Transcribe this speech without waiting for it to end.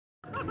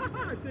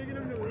taking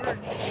him to work.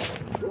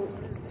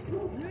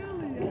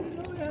 Really? I didn't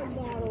know they had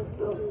models.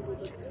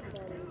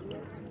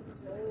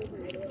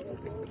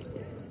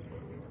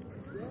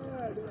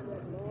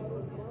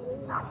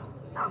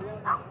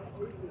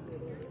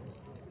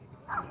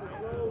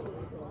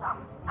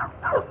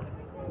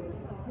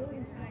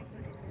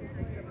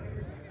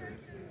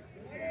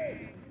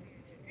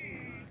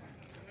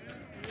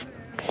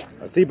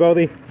 I see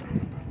Bodie.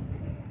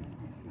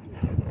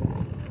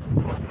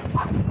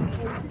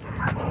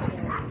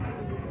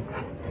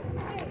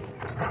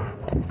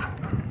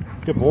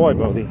 Good boy,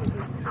 Bodie.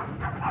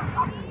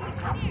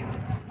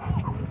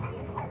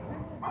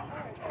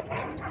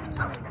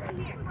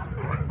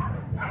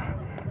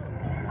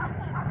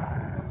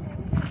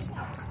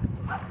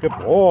 Good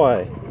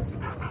boy.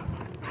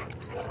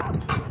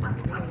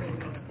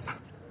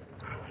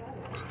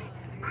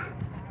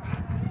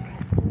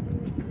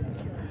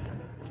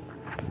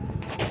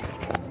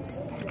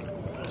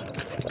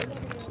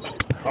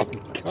 Oh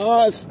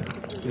gosh.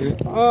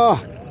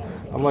 Oh,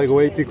 I'm like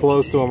way too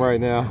close to him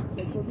right now.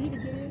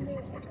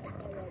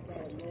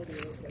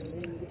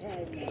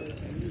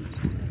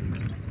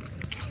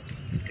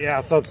 Yeah,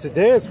 so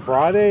today is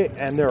Friday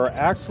and there are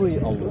actually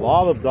a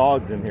lot of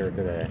dogs in here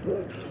today.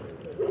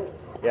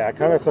 Yeah, it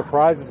kind of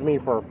surprises me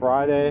for a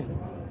Friday.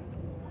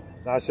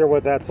 Not sure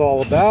what that's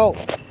all about,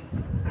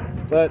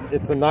 but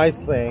it's a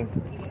nice thing.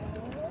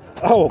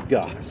 Oh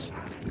gosh.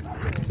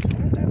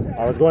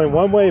 I was going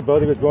one way,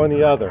 Bodie was going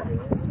the other.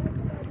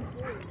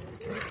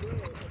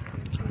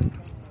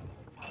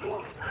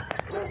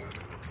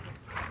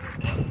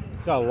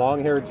 Got a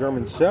long-haired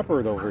German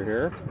Shepherd over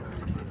here.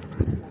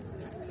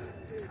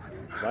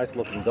 Nice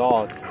looking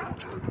dog.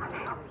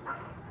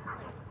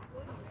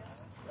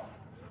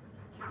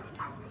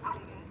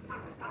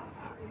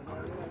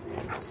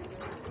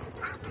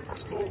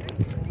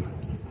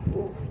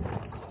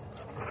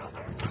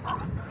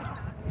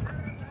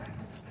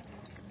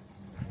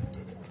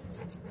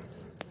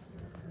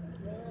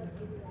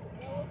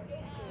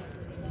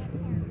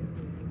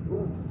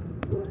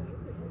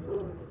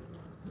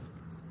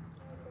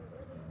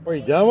 Are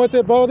you done with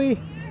it, Bodie?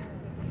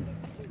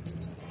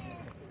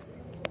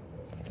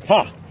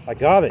 Ha! I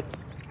got it.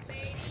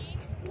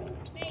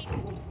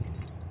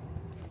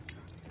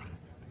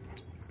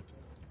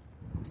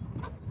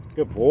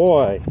 Good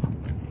boy.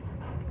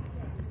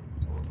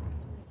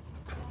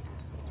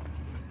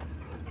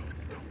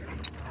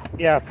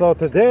 Yeah, so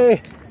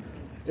today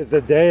is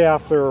the day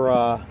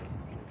after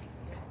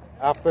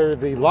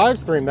the live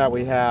stream that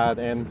we had,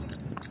 and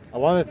I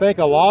want to thank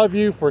a lot of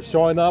you for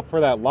showing up for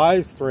that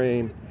live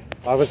stream.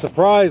 I was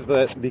surprised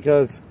that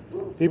because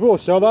people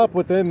showed up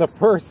within the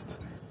first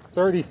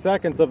 30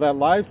 seconds of that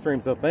live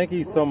stream, so thank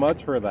you so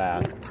much for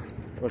that.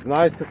 It was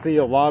nice to see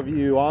a lot of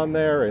you on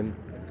there and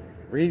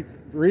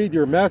read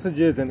your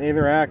messages and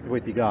interact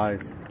with you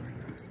guys.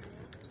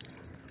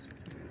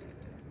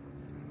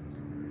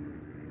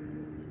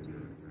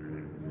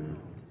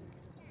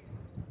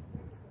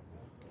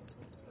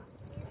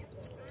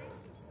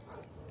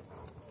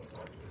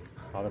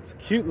 Oh, that's a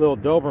cute little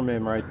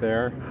Doberman right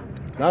there.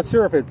 Not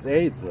sure if it's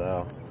age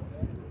though.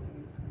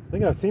 I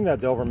think I've seen that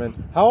Doberman.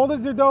 How old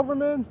is your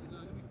Doberman?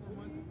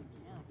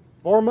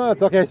 4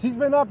 months. Okay, she's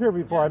been up here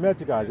before. I met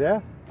you guys, yeah?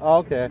 Oh,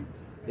 okay.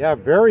 Yeah,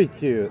 very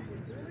cute.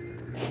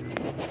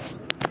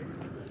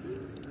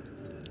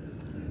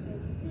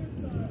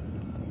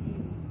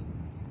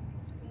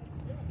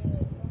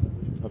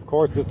 Of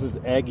course, this is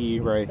Eggy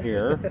right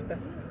here.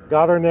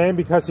 Got her name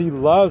because she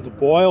loves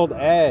boiled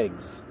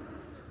eggs.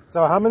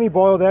 So how many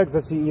boiled eggs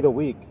does she eat a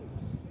week?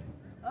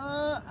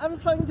 I'm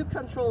trying to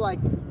control like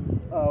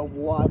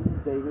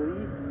one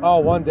daily. Oh,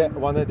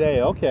 one a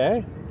day.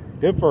 Okay,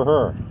 good for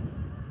her.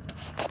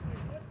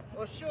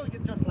 Well, she'll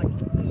just like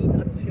eat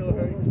until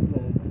her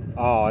explodes.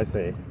 Oh, I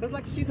see. But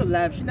like she's a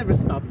lab, she never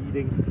stops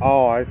eating.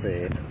 Oh, I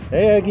see.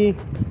 Hey, Eggy.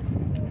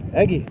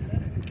 Eggy.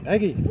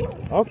 Eggy.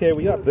 Okay,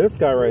 we got this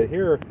guy right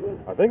here.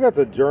 I think that's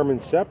a German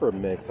Shepherd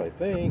mix, I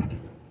think.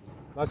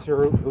 Not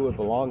sure who it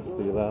belongs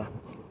to, though.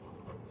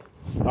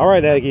 All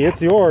right, Eggy,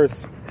 it's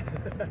yours.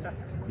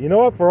 You know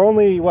what? For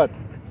only, what,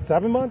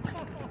 7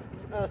 months?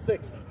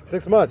 6.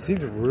 6 months.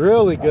 She's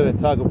really good at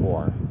tug of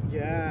war.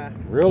 Yeah.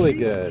 Really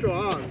She's good.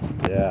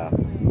 Strong. Yeah.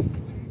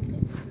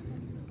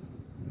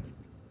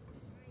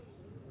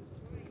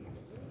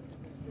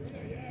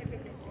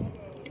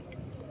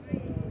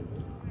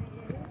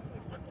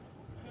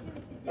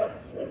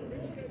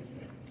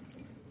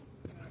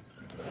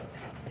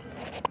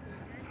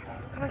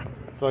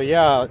 So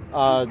yeah,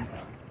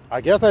 I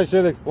guess I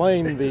should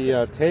explain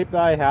the tape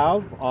that I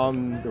have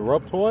on the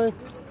rope toy.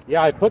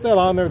 Yeah, I put that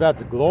on there.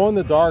 That's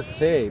glow-in-the-dark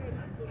tape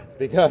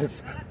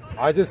because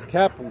I just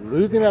kept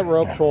losing that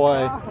rope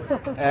toy,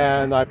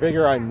 and I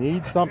figure I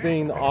need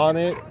something on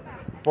it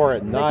for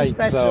at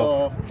night.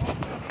 So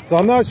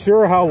I'm not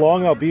sure how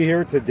long I'll be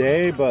here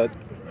today, but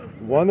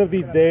one of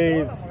these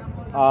days,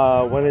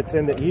 when it's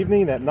in the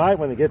evening, at night,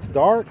 when it gets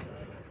dark,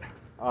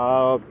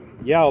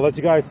 yeah, I'll let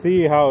you guys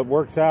see how it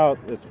works out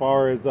as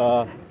far as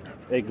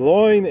it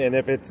glowing and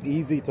if it's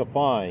easy to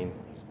find.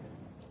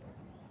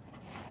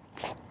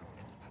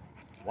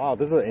 Wow,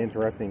 this is an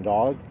interesting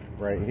dog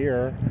right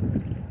here.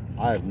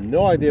 I have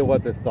no idea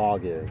what this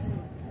dog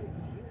is.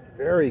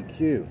 Very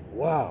cute.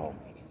 Wow.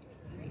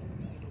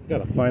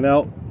 Gotta find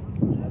out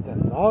what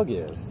that dog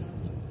is.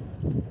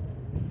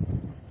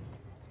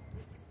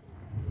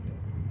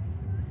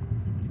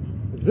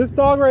 Is this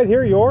dog right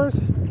here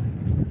yours?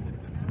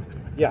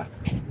 Yeah,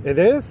 it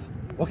is?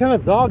 What kind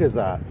of dog is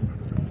that?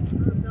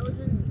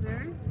 Belgian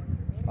Tervuren.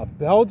 A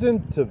Belgian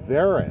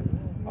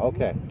Tervuren.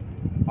 Okay.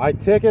 I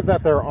take it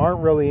that there aren't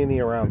really any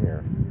around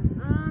here.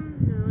 No,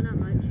 not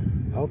much.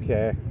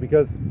 Okay,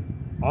 because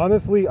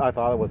honestly, I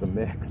thought it was a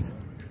mix.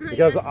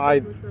 Because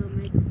Yeah,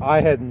 I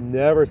had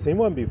never seen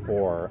one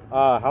before.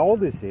 How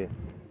old is she?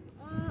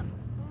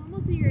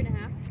 almost a year and a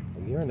half.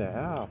 A year and a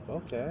half.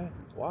 Okay.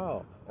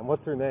 Wow. And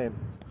what's her name?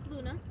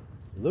 Luna.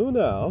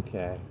 Luna.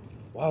 Okay.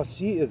 Wow,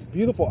 she is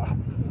beautiful.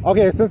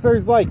 Okay, since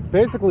there's like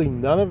basically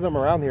none of them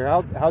around here,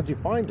 how'd you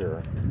find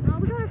her?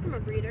 We got her from a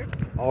breeder.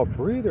 Oh, a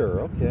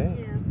breeder. Okay.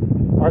 Yeah.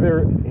 Are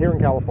there here in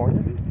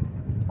California?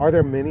 Are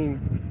there many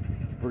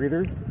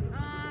breeders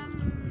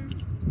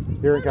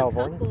here in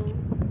California? Couple,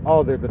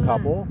 Oh, there's a but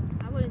couple.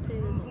 I wouldn't say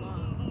there's a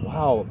lot.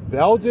 Wow,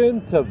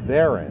 Belgian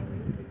Tervuren.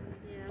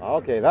 Yeah.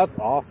 Okay, that's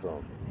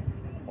awesome.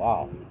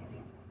 Wow.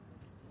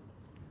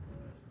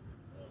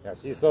 Yeah,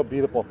 she's so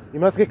beautiful. You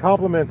must get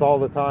compliments all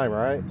the time,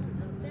 right?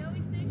 They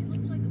always say she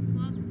looks like a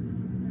fox or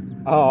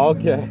something. Oh,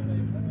 okay.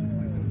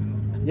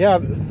 Yeah,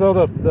 so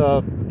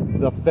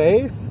the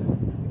face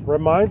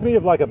reminds me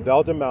of like a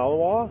Belgian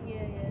Malinois, Yeah.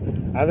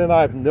 and then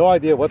I have no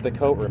idea what the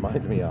coat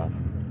reminds me of.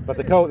 But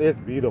the coat is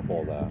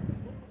beautiful though.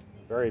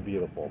 Very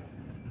beautiful.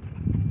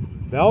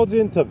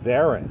 Belgian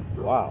Tervuren.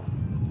 Wow.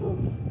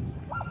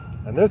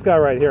 And this guy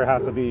right here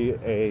has to be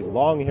a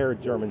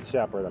long-haired German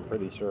Shepherd. I'm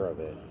pretty sure of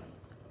it.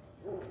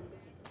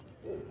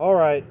 All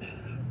right.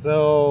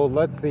 So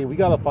let's see. We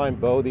got to find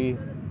Bodhi.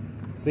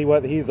 See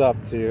what he's up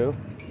to.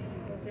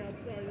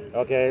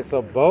 Okay.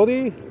 So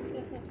Bodhi,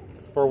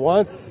 for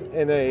once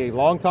in a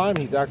long time,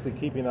 he's actually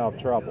keeping out of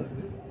trouble.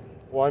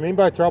 What I mean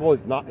by trouble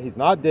is he's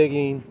not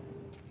digging.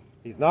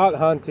 He's not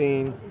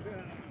hunting.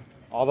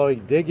 Although he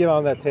did get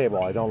on that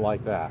table. I don't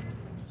like that.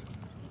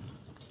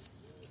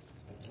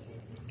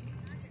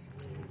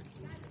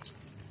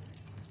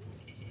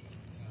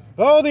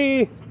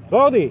 Bodhi!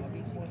 Bodhi!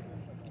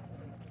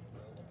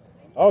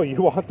 Oh,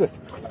 you want this?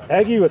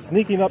 Eggy was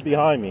sneaking up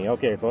behind me.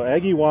 Okay, so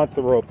Eggy wants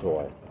the rope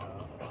toy.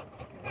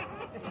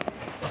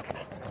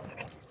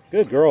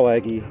 Good girl,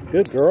 Eggy.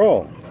 Good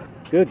girl.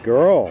 Good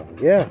girl.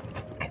 Yeah.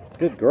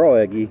 Good girl,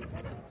 Eggy.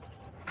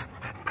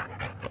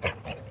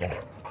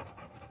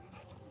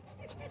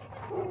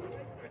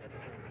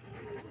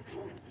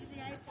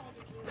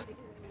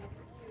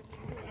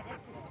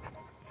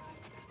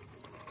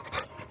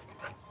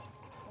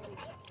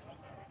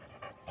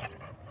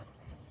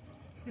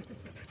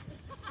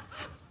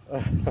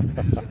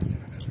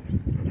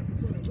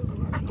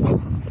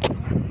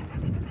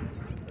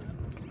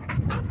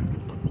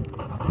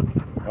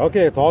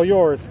 Okay, it's all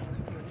yours.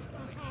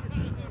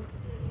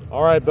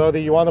 All right,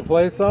 Bodhi, you want to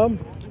play some?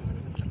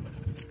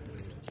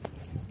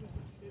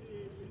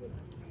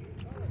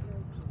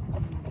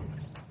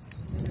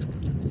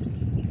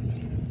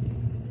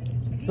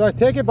 So I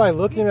take it by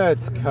looking at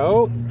its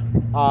coat,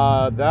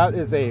 that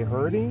is a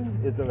herding.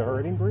 Is it a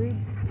herding breed?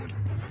 It's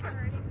a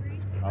herding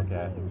breed.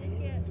 Okay. They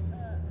get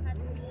had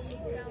to be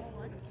taken down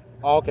once.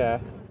 Okay.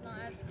 It's not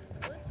as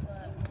ruthless,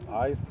 but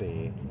I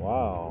see.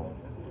 Wow.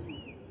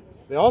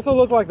 They also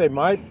look like they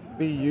might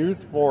be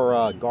used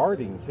for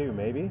guarding too,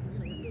 maybe?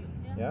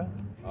 Yeah?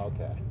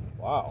 Okay.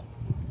 Wow.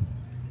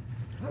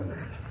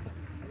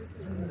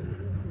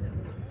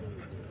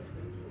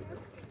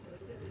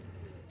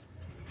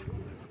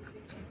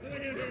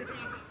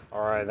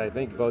 All right, I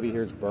think Bodhi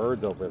hears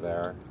birds over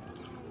there.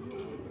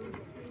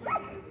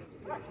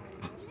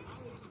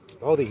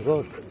 Bodhi,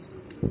 look.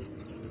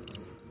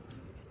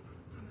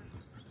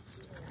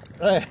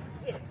 Hey.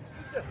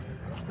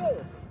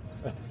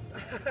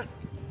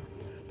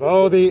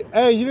 Bodhi,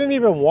 hey, you didn't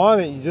even want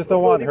it. You just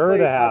don't want her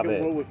to have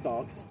it. With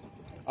dogs.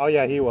 Oh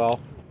yeah, he will.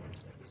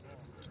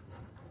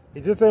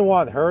 He just didn't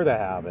want her to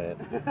have it.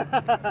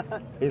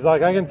 He's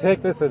like, I can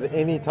take this at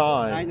any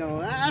time. I know.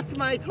 That's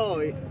my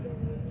toy.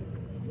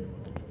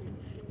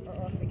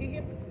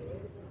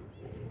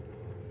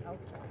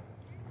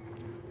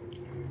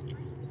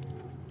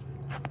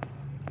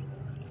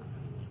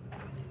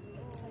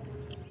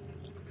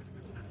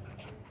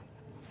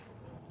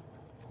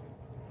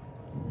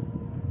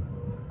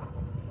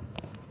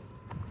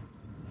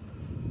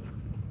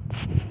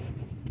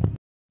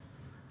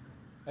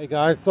 Hey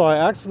guys, so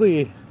I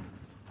actually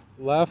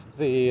left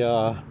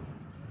the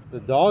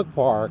dog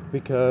park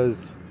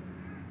because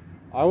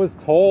I was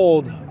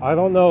told, I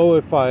don't know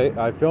if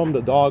I filmed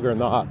the dog or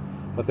not,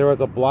 but there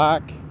was a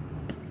black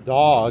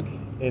dog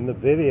in the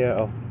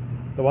video,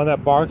 the one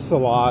that barks a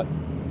lot.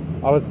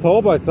 I was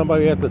told by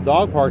somebody at the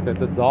dog park that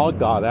the dog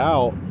got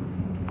out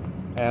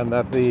and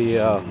that the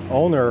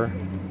owner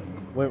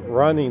went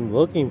running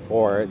looking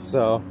for it.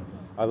 So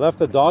I left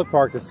the dog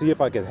park to see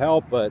if I could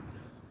help, but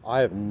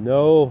I have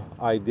no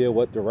idea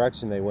what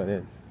direction they went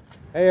in.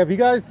 Hey, have you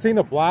guys seen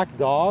a black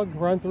dog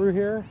run through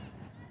here?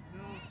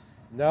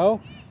 No.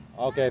 No?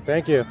 Okay,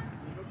 thank you.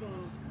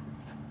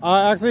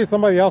 Actually, it's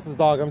somebody else's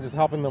dog. I'm just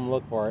helping them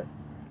look for it.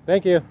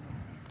 Thank you.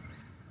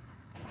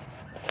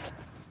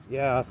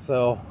 Yeah,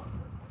 so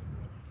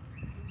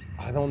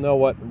I don't know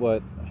what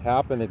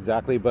happened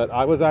exactly, but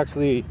I was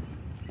actually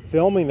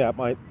filming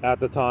at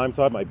the time,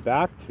 so I had my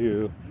back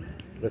to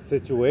the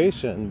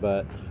situation,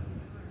 but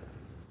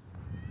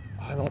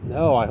I don't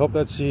know. I hope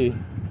that she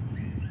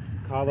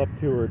caught up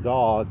to her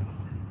dog.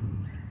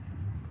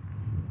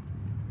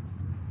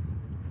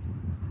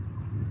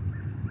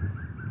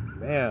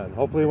 Man,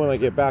 hopefully when I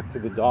get back to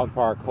the dog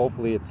park,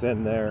 hopefully it's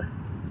in there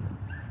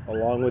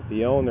along with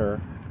the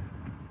owner.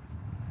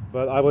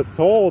 But I was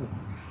told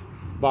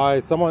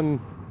by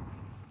someone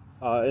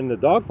in the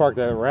dog park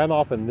that it ran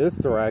off in this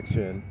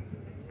direction.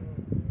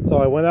 So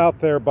I went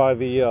out there by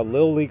the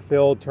Little League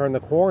field, turned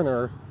the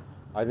corner.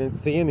 I didn't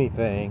see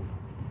anything.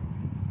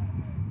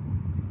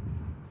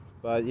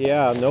 But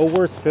yeah, no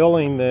worse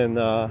feeling than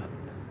a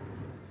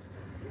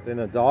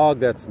dog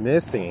that's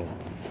missing.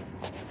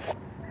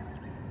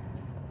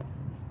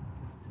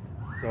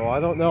 So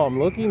I don't know. I'm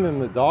looking in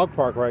the dog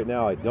park right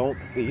now. I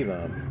don't see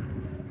them.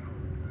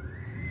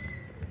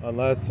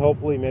 Unless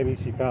hopefully maybe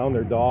she found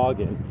her dog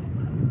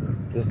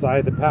and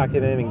decided to pack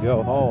it in and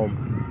go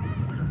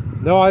home.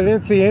 No, I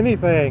didn't see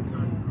anything.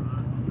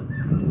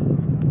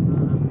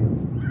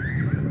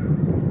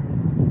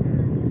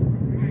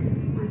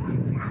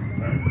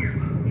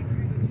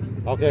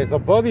 Okay, so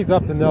Buddy's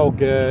up to no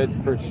good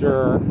for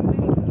sure.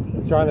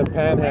 Trying to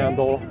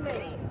panhandle.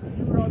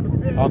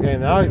 Okay,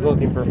 now he's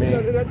looking for me.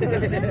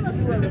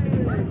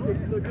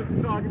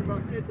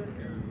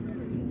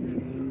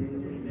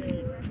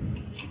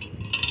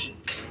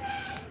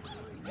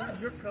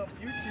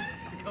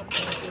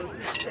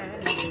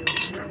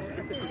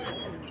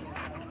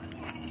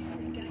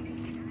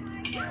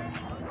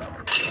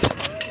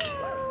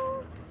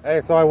 Hey,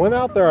 so I went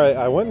out there,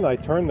 I went and I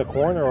turned the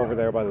corner over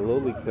there by the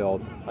Little League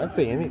field. I didn't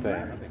see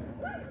anything.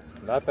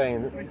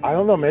 Nothing. I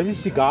don't know, maybe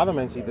she got him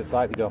and she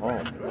decided to go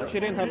home. Well, she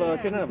didn't have a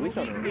leash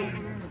on her.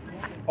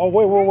 Oh,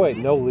 wait,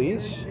 no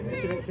leash?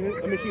 She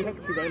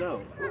ran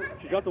out.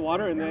 She dropped the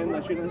water and then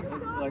she didn't,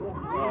 like,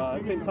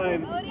 at the same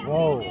time,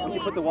 Whoa. when she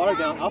put the water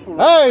down, Alpha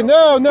Hey,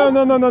 no.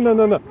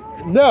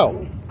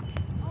 No.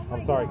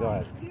 I'm sorry, go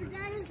ahead.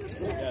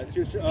 Yeah, she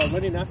was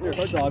running after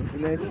her dog,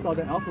 and then she saw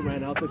that Alpha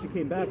ran out, so she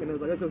came back, and I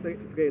was like, it's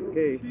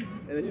okay.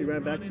 And then she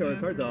ran back to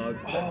her dog.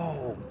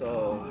 Oh,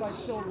 So,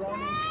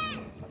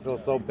 I feel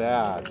so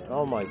bad.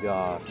 Oh my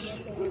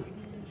gosh.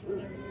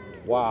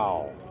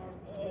 Wow.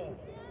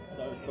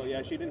 so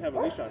yeah, she didn't have a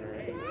leash on her.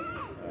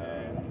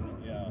 And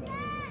yeah,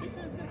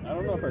 I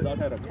don't know if her dog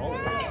had a collar.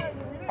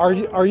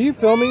 Are you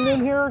filming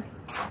in here?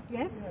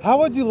 Yes. How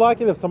would you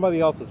like it if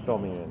somebody else was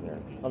filming in here?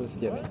 I'm just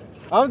kidding.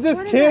 I'm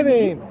just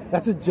kidding.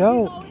 That's a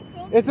joke.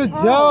 It's a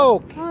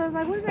joke. Oh, I was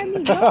like, what does that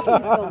mean? You're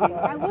always filming.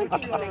 I was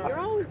filming. You're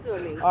always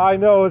filming. I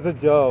know it's a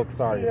joke.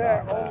 Sorry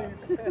about that.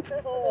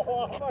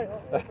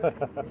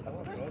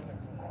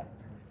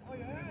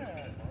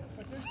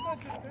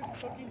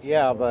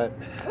 Yeah, but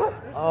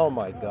oh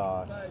my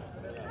gosh.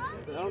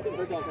 I don't think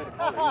her dog had a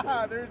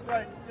collar. There's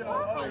like, you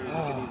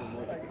know,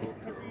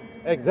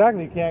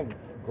 Exactly, you can't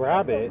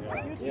grab it.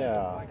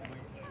 Yeah.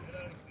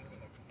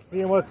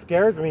 See, and what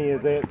scares me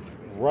is it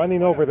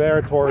running over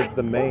there towards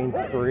the main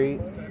street.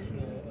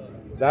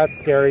 That's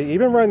scary.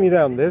 Even running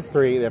down this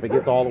street, if it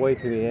gets all the way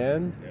to the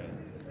end.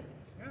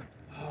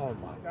 Oh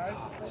my gosh.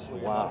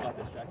 Wow.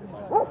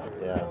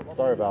 Yeah,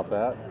 sorry about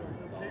that.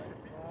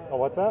 Oh,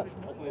 what's that?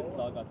 Hopefully the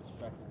dog got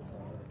distracted.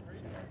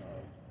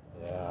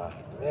 Yeah,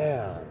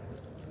 man.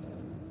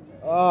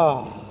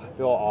 Oh, I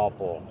feel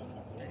awful.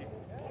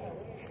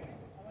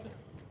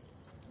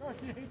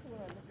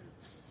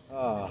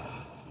 Oh.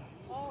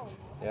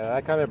 Yeah,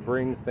 that kind of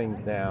brings things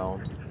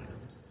down.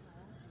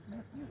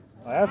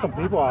 I had some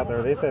people out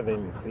there, they said they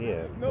didn't see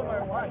it. So.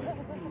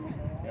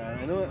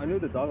 Yeah, I knew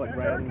the dog like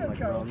ran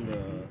like around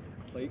the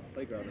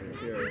playground right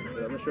here,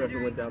 but I'm not sure if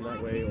it went down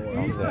that way or.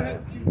 Okay.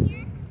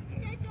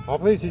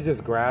 Hopefully she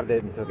just grabbed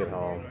it and took it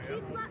home.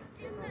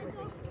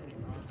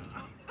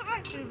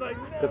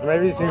 Because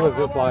maybe she was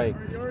just like,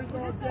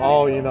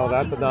 oh, you know,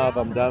 that's enough,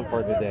 I'm done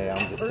for today,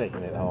 I'm just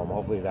taking it home.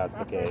 Hopefully that's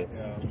the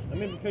case. Yeah. I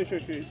mean, I'm pretty sure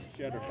she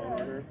had her phone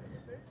on her,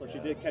 so she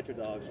did catch her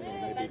dog. She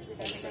maybe she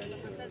called her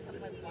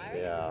friend.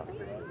 Yeah.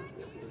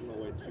 There's no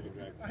way she could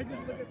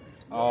drag.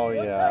 Oh,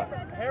 yeah.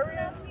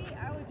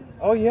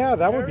 Oh, yeah,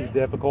 that would be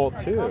difficult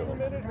too.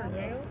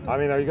 I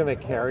mean, are you going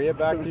to carry it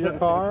back to your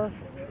car?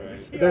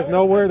 There's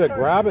nowhere to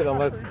grab it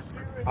unless...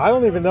 I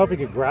don't even know if you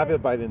could grab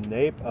it by the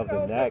nape of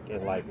the neck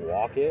and like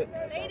walk it.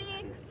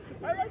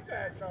 I like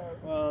that.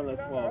 Well,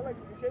 that's well.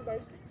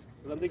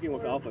 I'm thinking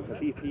with Alpha because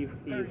he's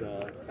kind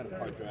of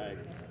hard drag.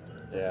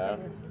 Yeah.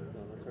 So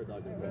unless her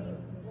dog is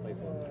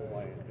playful and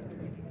quiet.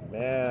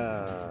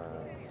 Man.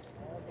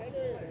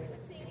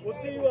 We'll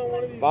see you on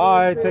one of these.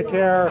 Bye. Take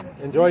care.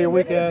 Enjoy your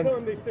weekend.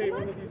 They say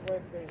one of these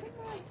Wednesdays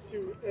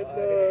to at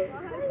the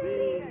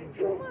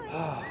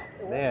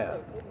Man.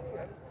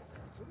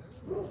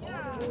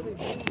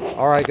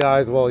 All right,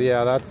 guys. Well,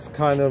 yeah, that's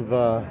kind of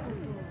a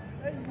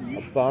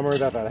bummer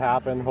that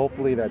happened.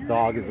 Hopefully that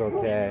dog is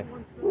okay.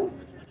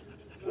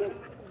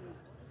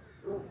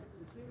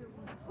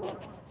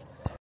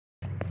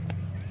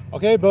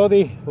 Okay,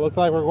 Bodhi, looks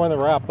like we're going to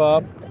wrap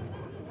up.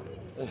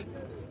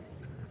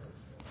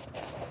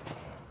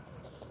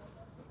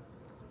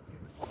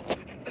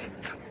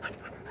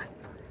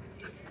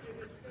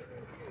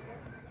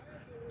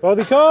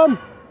 Bodhi, come!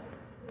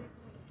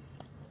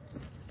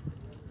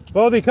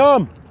 Bodhi,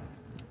 come!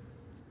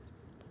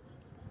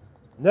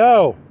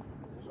 No!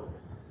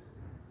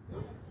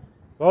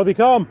 Bodhi,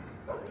 come!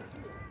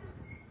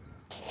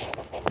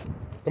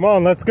 Come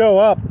on, let's go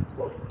up!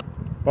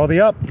 Bodhi,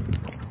 up!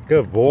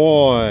 Good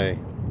boy!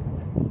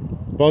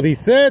 Bodhi,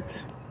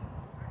 sit!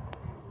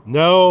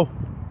 No!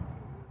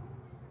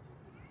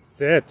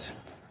 Sit!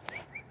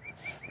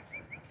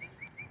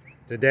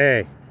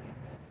 Today.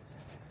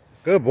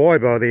 Good boy,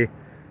 Bodhi.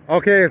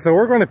 Okay, so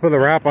we're going to put a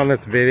wrap on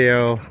this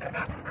video.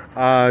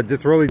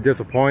 Just really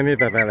disappointed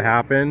that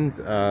happened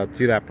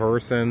to that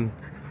person,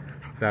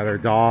 that her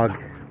dog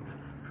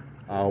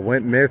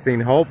went missing.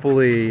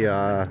 Hopefully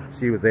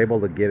she was able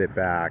to get it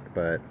back,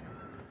 but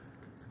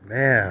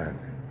man,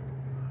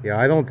 yeah,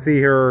 I don't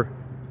see her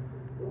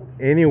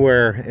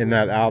anywhere in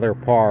that outer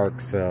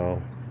park.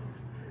 So,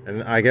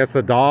 and I guess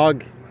the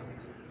dog,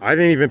 I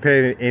didn't even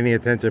pay any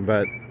attention,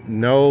 but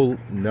no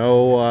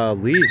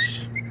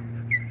leash.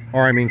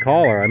 Or I mean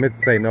collar. I meant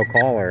to say no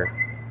collar.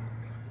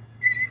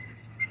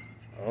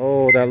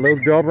 Oh, that little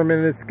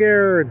Doberman is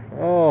scared.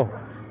 Oh.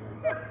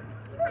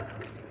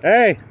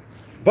 Hey,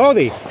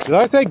 Bodhi, did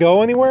I say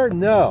go anywhere?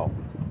 No.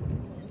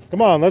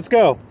 Come on, let's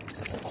go.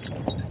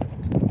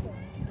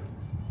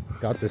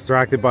 Got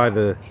distracted by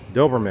the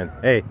Doberman.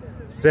 Hey,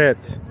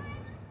 sit.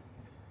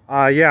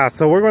 Yeah,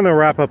 so we're going to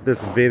wrap up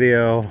this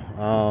video.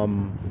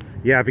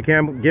 Yeah, if you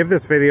can, give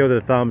this video the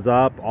thumbs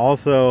up.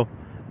 Also,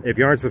 if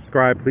you aren't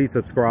subscribed, please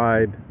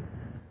subscribe.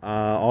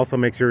 Also,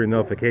 make sure your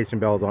notification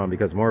bell is on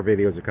because more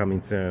videos are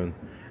coming soon.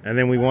 And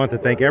then we want to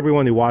thank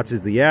everyone who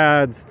watches the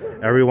ads,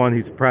 everyone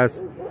who's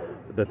pressed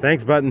the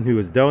thanks button, who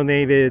has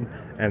donated,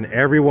 and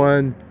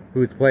everyone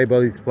who's played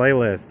Bodhi's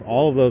playlist.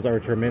 All of those are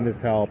a tremendous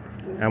help,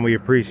 and we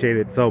appreciate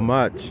it so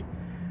much.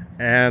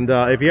 And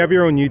if you have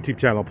your own YouTube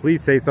channel,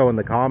 please say so in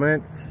the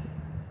comments.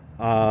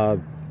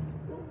 And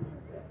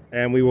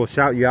we will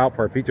shout you out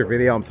for a feature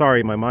video. I'm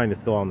sorry, my mind is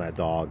still on that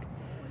dog.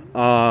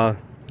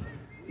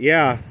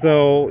 Yeah,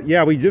 so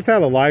yeah, we just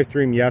had a live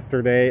stream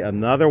yesterday.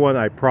 Another one,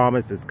 I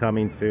promise, is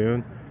coming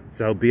soon.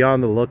 So be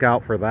on the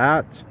lookout for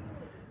that.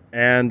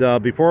 And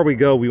before we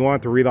go, we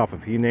want to read off a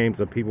few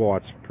names of people who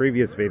watched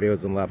previous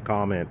videos and left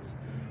comments.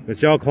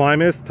 Michelle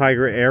Climas,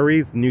 Tiger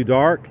Aries, New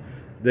Dark,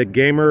 The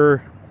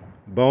Gamer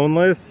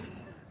Boneless,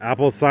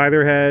 Apple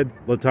Ciderhead,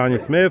 Latanya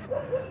Smith,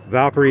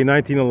 Valkyrie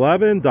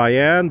 1911,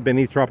 Diane,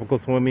 Benny's Tropical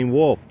Swimming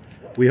Wolf.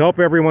 We hope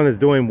everyone is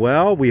doing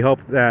well. We hope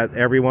that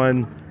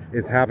everyone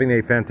is having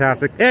a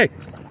fantastic... Hey!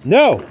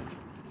 No!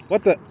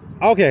 What the...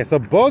 Okay, so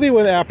Bodhi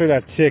went after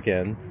that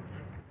chicken.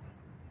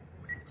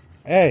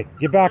 Hey,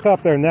 get back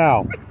up there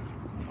now.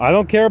 I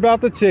don't care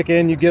about the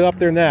chicken. You get up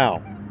there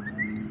now.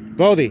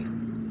 Bodhi.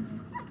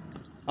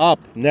 Up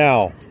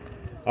now.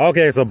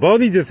 Okay, so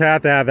Bodhi just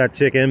had to have that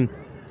chicken.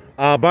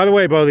 By the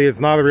way, Bodhi, it's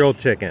not a real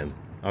chicken.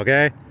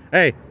 Okay?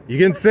 Hey, you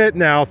can sit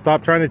now.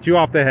 Stop trying to chew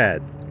off the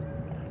head.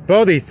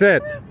 Bodhi,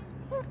 sit.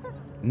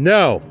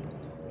 No.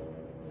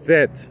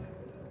 Sit.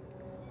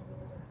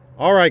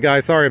 All right,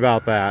 guys, sorry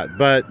about that.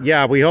 But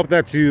yeah, we hope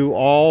that you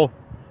all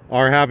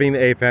are having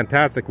a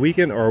fantastic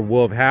weekend, or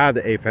will have had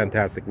a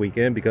fantastic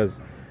weekend,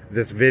 because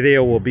this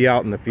video will be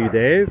out in a few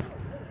days.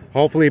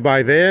 Hopefully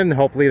by then,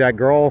 hopefully that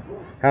girl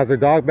has her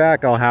dog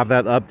back. I'll have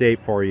that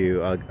update for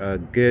you, a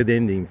good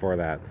ending for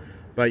that.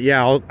 But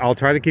yeah, I'll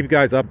try to keep you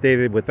guys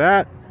updated with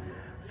that.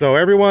 So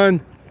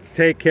everyone,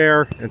 take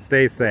care and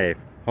stay safe.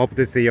 Hope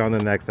to see you on the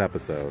next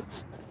episode.